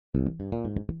Well,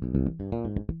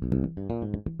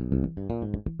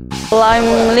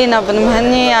 I'm Lina Ben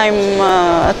Mehnni. I'm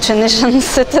a Tunisian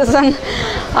citizen.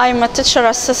 I'm a teacher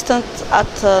assistant at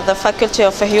the Faculty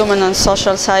of Human and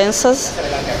Social Sciences.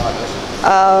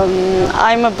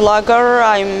 I'm a blogger.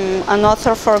 I'm an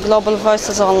author for Global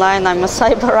Voices Online. I'm a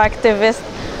cyber activist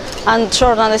and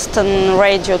journalist in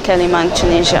Radio Kalima in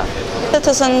Tunisia.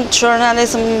 Citizen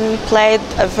journalism played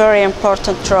a very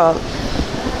important role.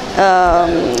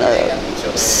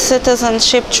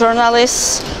 Citizenship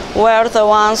journalists were the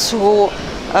ones who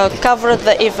covered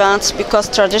the events because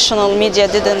traditional media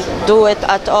didn't do it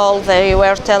at all. They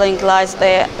were telling lies,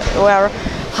 they were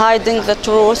hiding the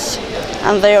truth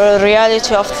and the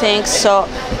reality of things, so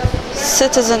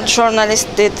citizen journalists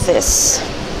did this.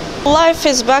 Life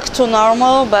is back to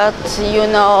normal, but you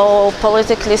know,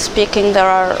 politically speaking, there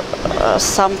are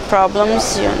some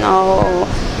problems. You know,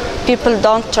 people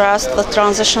don't trust the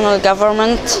transitional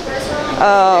government.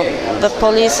 The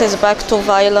police is back to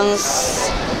violence.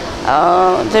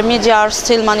 The media are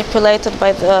still manipulated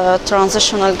by the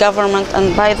transitional government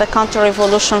and by the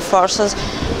counter-revolution forces.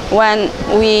 When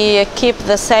we keep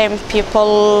the same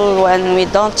people, when we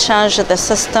don't change the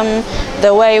system,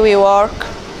 the way we work,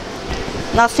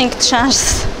 nothing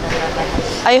changes.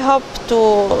 I hope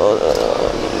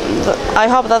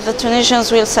that the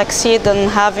Tunisians will succeed in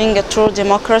having a true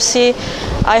democracy.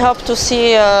 I hope to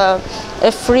see a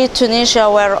free Tunisia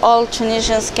where all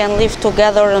Tunisians can live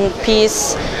together in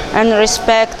peace and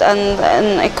respect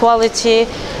and equality,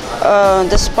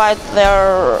 despite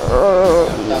their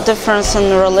difference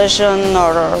in religion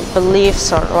or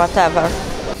beliefs or whatever.